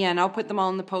you. Okay, yeah, and I'll put them all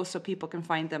in the post so people can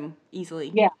find them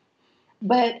easily. Yeah.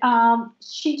 But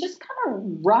she just kind of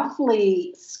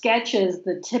roughly sketches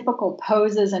the typical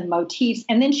poses and motifs,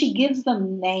 and then she gives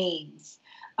them names,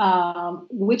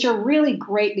 which are really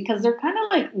great because they're kind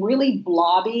of like really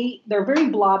blobby. They're very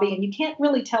blobby, and you can't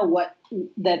really tell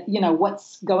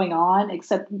what's going on,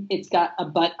 except it's got a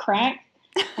butt crack,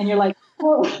 and you're like,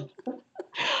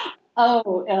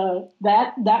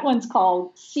 that one's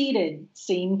called seated,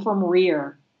 seen from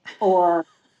rear, or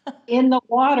in the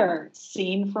water,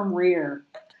 seen from rear.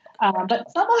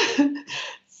 But some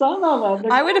of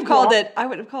them. I would have called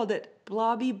it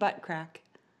blobby butt crack.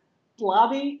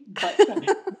 Blobby butt crack.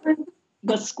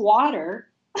 The squatter.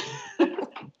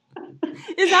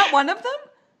 Is that one of them?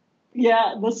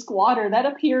 Yeah, the squatter. That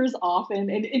appears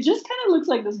often. It just kind of looks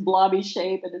like this blobby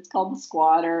shape, and it's called the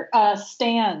squatter.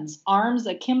 Stands, arms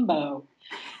akimbo.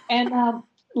 And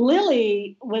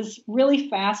Lily was really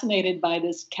fascinated by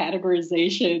this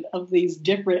categorization of these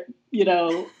different,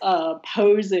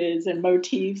 poses and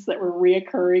motifs that were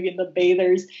reoccurring in the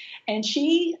bathers. And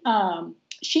she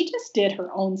just did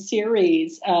her own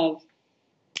series of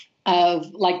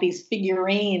like these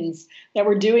figurines that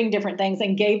were doing different things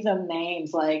and gave them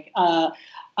names, like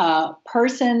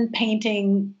person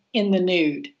painting in the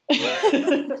nude.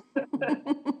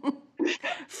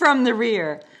 From the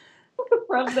rear.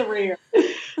 From the rear.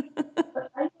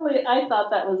 I thought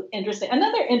that was interesting.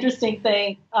 Another interesting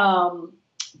thing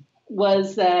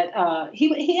was that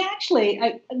he actually,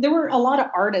 there were a lot of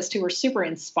artists who were super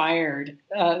inspired.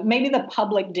 Maybe the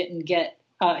public didn't get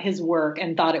his work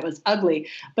and thought it was ugly,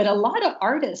 but a lot of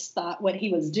artists thought what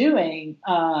he was doing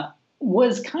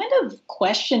was kind of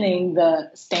questioning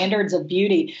the standards of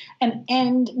beauty.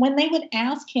 And when they would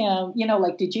ask him,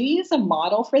 like, did you use a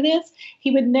model for this?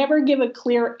 He would never give a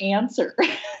clear answer.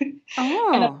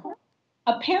 Oh. And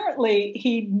apparently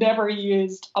he never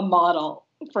used a model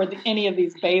for any of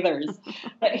these bathers.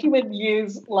 But he would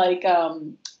use like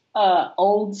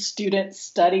old student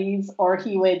studies, or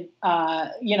he would,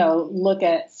 look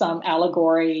at some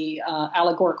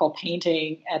allegorical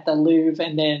painting at the Louvre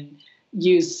and then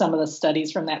use some of the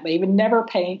studies from that. But he would never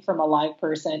paint from a live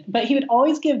person. But he would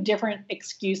always give different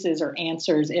excuses or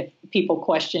answers if people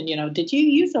question, did you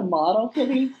use a model for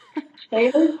these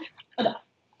sailors? But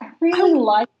I really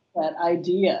like that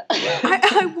idea.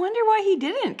 I wonder why he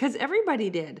didn't, because everybody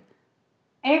did.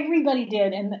 Everybody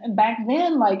did. And back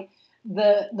then, like,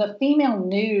 the female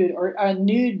nude or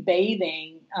nude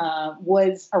bathing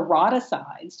was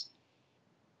eroticized.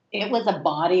 It was a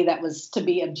body that was to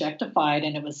be objectified,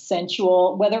 and it was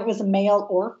sensual, whether it was male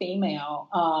or female.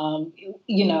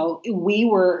 We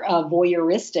were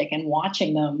voyeuristic and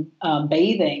watching them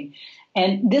bathing.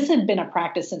 And this had been a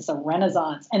practice since the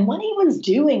Renaissance. And what he was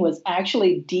doing was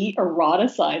actually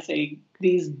de-eroticizing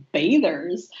these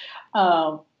bathers.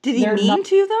 Did he mean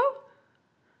to, though?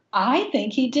 I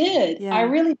think he did. Yeah. I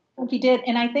really think he did.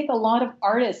 And I think a lot of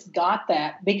artists got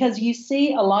that, because you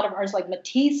see a lot of artists like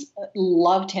Matisse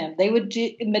loved him.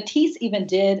 Matisse even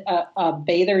did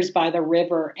Bathers by the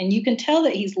River. And you can tell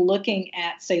that he's looking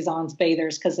at Cezanne's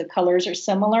Bathers because the colors are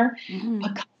similar. Mm-hmm.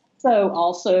 Picasso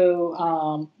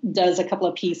also does a couple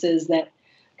of pieces that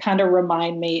kind of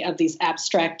remind me of these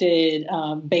abstracted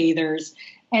bathers.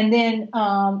 And then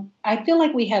I feel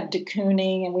like we have de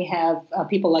Kooning, and we have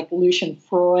people like Lucian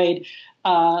Freud,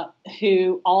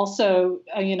 who also,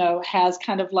 has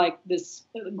kind of like this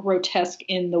grotesque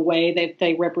in the way that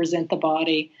they represent the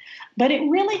body. But it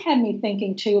really had me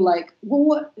thinking too, like,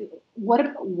 well, what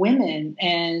about women?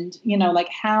 And, like,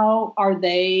 how are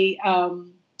they,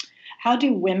 how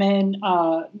do women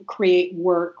create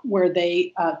work where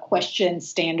they question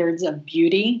standards of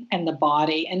beauty and the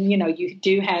body? And, you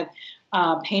do have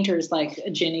painters like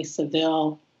Jenny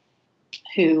Saville,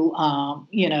 who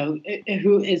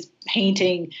is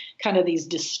painting kind of these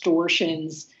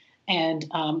distortions and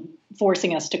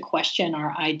forcing us to question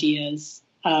our ideas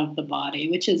of the body,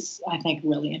 which is, I think,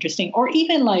 really interesting. Or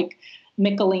even like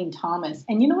Mickalene Thomas.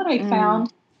 And you know what I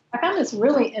found? I found this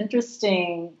really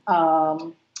interesting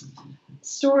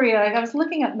story. I was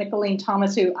looking at Mickalene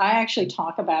Thomas, who I actually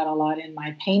talk about a lot in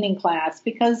my painting class,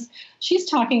 because she's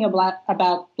talking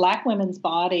about Black women's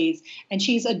bodies, and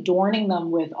she's adorning them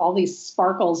with all these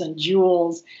sparkles and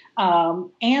jewels,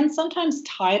 and sometimes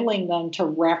titling them to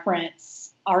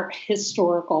reference art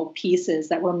historical pieces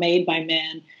that were made by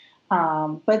men.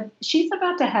 But she's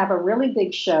about to have a really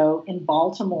big show in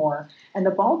Baltimore, and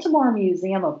the Baltimore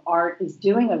Museum of Art is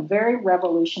doing a very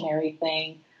revolutionary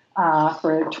thing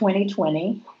for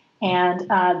 2020,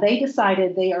 and they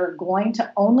decided they are going to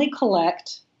only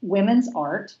collect women's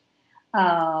art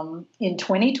in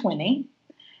 2020,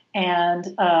 and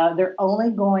they're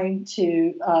only going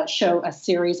to show a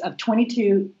series of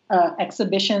 22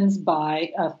 exhibitions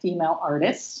by female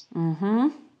artists. Mm-hmm.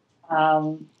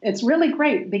 It's really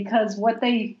great, because what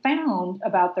they found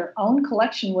about their own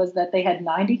collection was that they had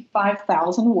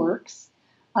 95,000 works,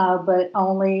 but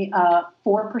only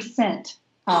 4%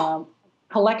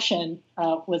 collection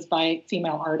was by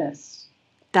female artists.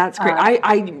 That's great.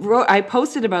 I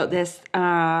posted about this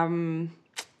a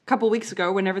couple weeks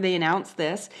ago, whenever they announced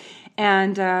this,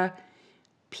 and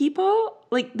people,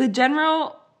 like, the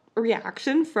general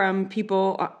reaction from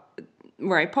people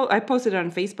where I posted it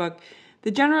on Facebook.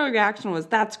 The general reaction was,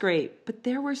 that's great, but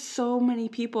there were so many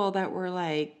people that were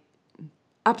like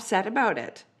upset about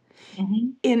it. Mm-hmm.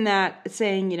 In that,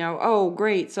 saying, oh,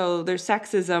 great, so there's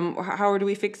sexism. How do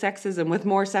we fix sexism with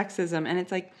more sexism? And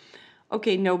it's like,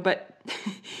 okay, no, but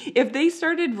if they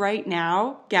started right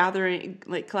now gathering,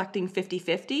 like, collecting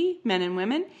 50-50, men and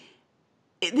women,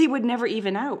 they would never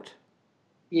even out.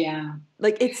 Yeah.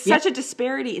 Like, it's such a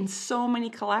disparity in so many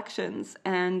collections.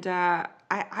 And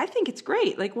I think it's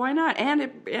great. Like, why not? And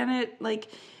it like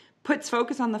puts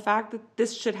focus on the fact that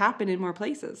this should happen in more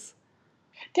places.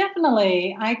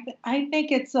 Definitely. I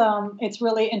think it's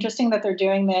really interesting that they're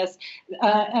doing this.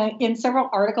 In several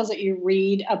articles that you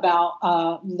read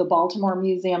about the Baltimore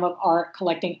Museum of Art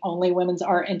collecting only women's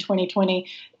art in 2020,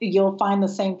 you'll find the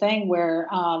same thing, where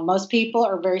most people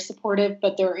are very supportive,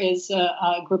 but there is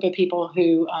a group of people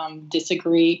who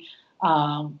disagree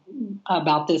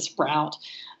about this route.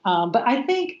 But I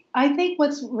think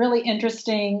what's really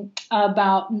interesting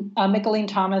about Mickalene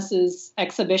Thomas's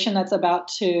exhibition that's about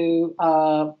to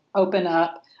open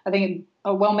up, I think,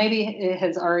 maybe it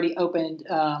has already opened.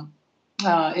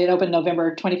 It opened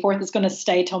November 24th. It's going to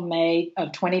stay till May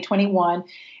of 2021.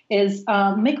 Is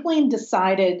Mickalene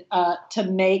decided to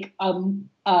make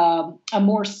a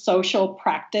more social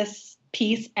practice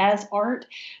piece as art.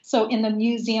 So in the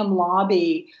museum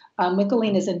lobby,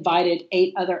 Michelin has invited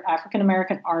 8 other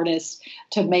African-American artists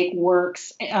to make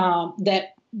works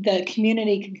that the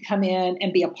community can come in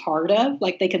and be a part of.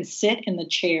 Like they can sit in the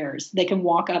chairs, they can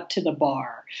walk up to the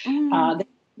bar, they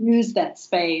use that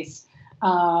space.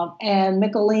 And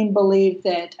Michelin believed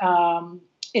that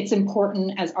it's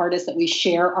important as artists that we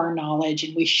share our knowledge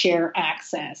and we share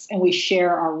access and we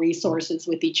share our resources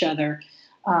with each other.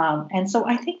 And so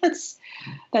I think that's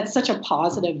such a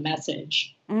positive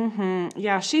message. Mm-hmm.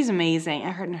 Yeah, she's amazing.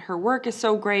 Her work is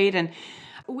so great. And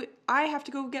I have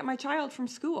to go get my child from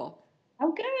school.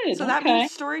 Oh, good. So that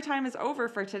means story time is over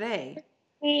for today.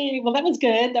 Hey, well, that was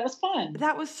good. That was fun.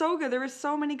 That was so good. There were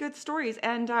so many good stories.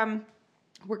 And I'm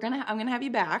gonna have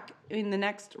you back in the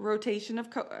next rotation of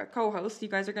co-hosts. You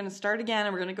guys are gonna start again,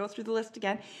 and we're gonna go through the list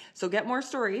again. So get more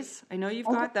stories. I know you've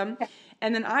got them.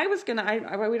 And then I was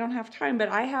gonna. We don't have time, but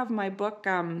I have my book,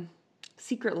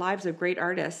 Secret Lives of Great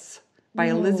Artists by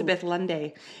Elizabeth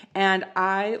Lunday, and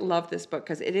I love this book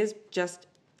because it is just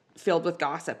filled with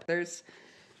gossip. There's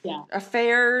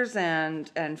affairs and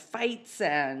fights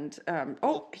and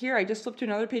here I just flipped to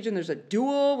another page and there's a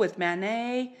duel with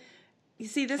Manet. You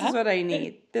see, this is what I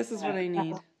need. This is what I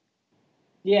need.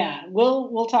 Yeah,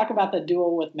 we'll talk about the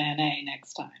duel with Manet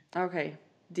next time. Okay,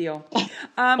 deal.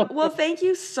 Well, thank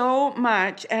you so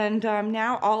much. And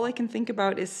now all I can think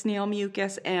about is snail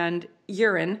mucus and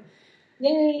urine.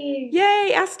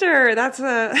 Yay, Esther! That's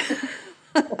a.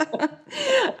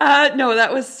 No,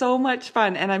 that was so much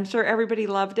fun, and I'm sure everybody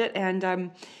loved it.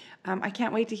 And I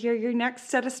can't wait to hear your next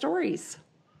set of stories.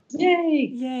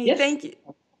 Yay! Yes. Thank you.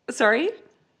 Sorry.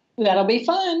 That'll be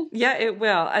fun. Yeah, it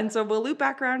will. And so we'll loop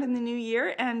back around in the new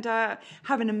year and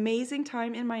have an amazing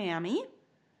time in Miami.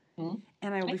 And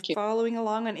I will be following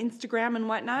along on Instagram and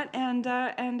whatnot. And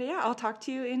yeah, I'll talk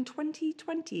to you in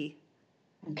 2020.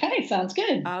 Okay, sounds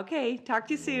good. Okay, talk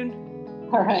to you soon.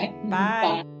 All right.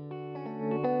 Bye.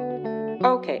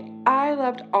 Okay, I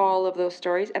loved all of those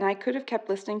stories, and I could have kept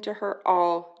listening to her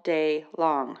all day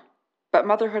long. But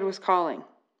motherhood was calling.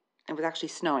 It was actually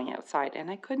snowing outside, and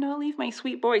I could not leave my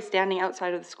sweet boy standing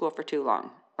outside of the school for too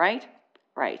long, right?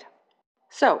 Right.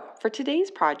 So, for today's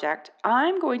project,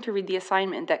 I'm going to read the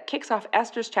assignment that kicks off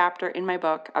Esther's chapter in my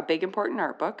book, A Big Important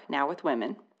Art Book, Now with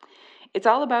Women. It's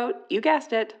all about, you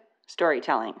guessed it,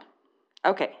 storytelling.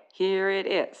 Okay, here it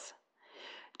is.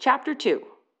 Chapter 2,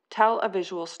 Tell a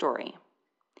Visual Story.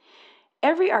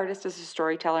 Every artist is a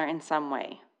storyteller in some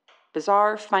way.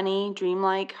 Bizarre, funny,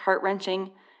 dreamlike,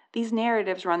 heart-wrenching, these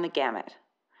narratives run the gamut.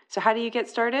 So how do you get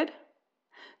started?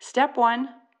 Step 1,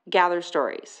 gather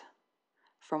stories.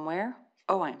 From where?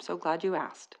 Oh, I'm so glad you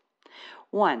asked.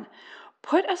 1,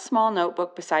 put a small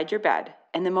notebook beside your bed,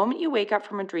 and the moment you wake up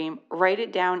from a dream, write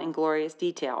it down in glorious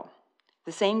detail.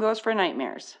 The same goes for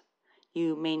nightmares.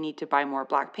 You may need to buy more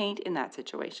black paint in that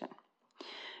situation.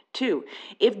 2,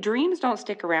 if dreams don't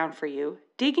stick around for you,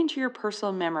 dig into your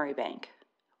personal memory bank.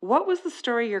 What was the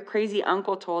story your crazy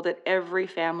uncle told at every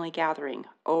family gathering,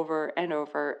 over and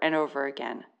over and over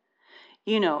again?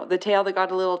 You know, the tale that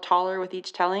got a little taller with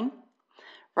each telling?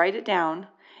 Write it down,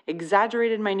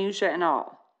 exaggerated minutiae and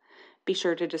all. Be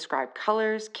sure to describe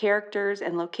colors, characters,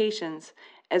 and locations,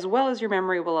 as well as your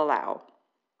memory will allow.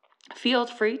 Feel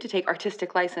free to take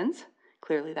artistic license.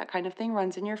 Clearly that kind of thing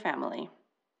runs in your family.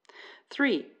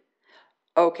 3,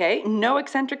 okay, no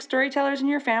eccentric storytellers in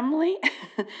your family?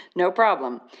 No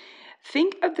problem.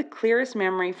 Think of the clearest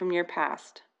memory from your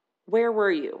past. Where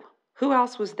were you? Who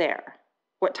else was there?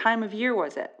 What time of year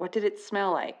was it? What did it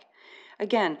smell like?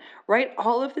 Again, write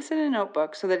all of this in a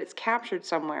notebook so that it's captured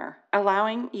somewhere,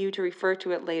 allowing you to refer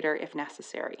to it later if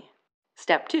necessary.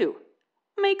 Step 2,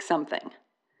 make something.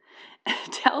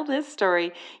 Tell this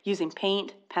story using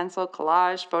paint, pencil,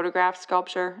 collage, photograph,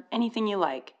 sculpture, anything you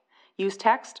like. Use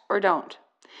text or don't.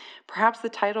 Perhaps the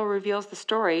title reveals the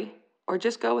story, or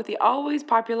just go with the always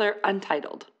popular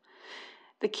untitled.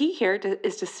 The key here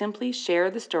is to simply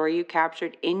share the story you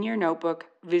captured in your notebook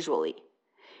visually.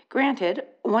 Granted,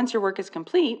 once your work is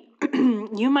complete,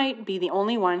 you might be the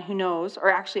only one who knows or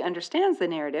actually understands the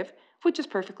narrative, which is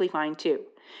perfectly fine too.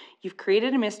 You've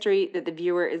created a mystery that the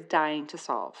viewer is dying to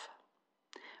solve.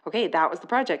 Okay, that was the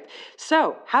project.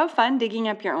 So, have fun digging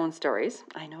up your own stories.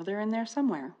 I know they're in there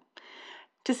somewhere.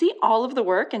 To see all of the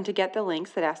work and to get the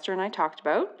links that Esther and I talked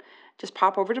about, just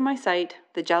pop over to my site,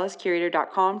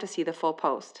 thejealouscurator.com, to see the full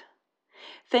post.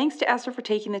 Thanks to Esther for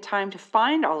taking the time to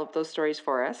find all of those stories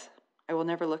for us. I will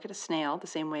never look at a snail the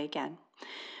same way again.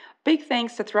 Big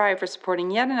thanks to Thrive for supporting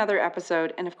yet another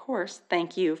episode, and of course,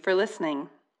 thank you for listening.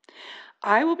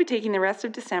 I will be taking the rest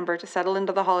of December to settle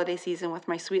into the holiday season with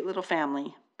my sweet little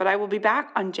family, but I will be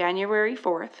back on January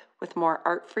 4th with more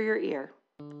Art for Your Ear.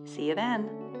 See you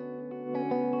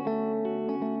then.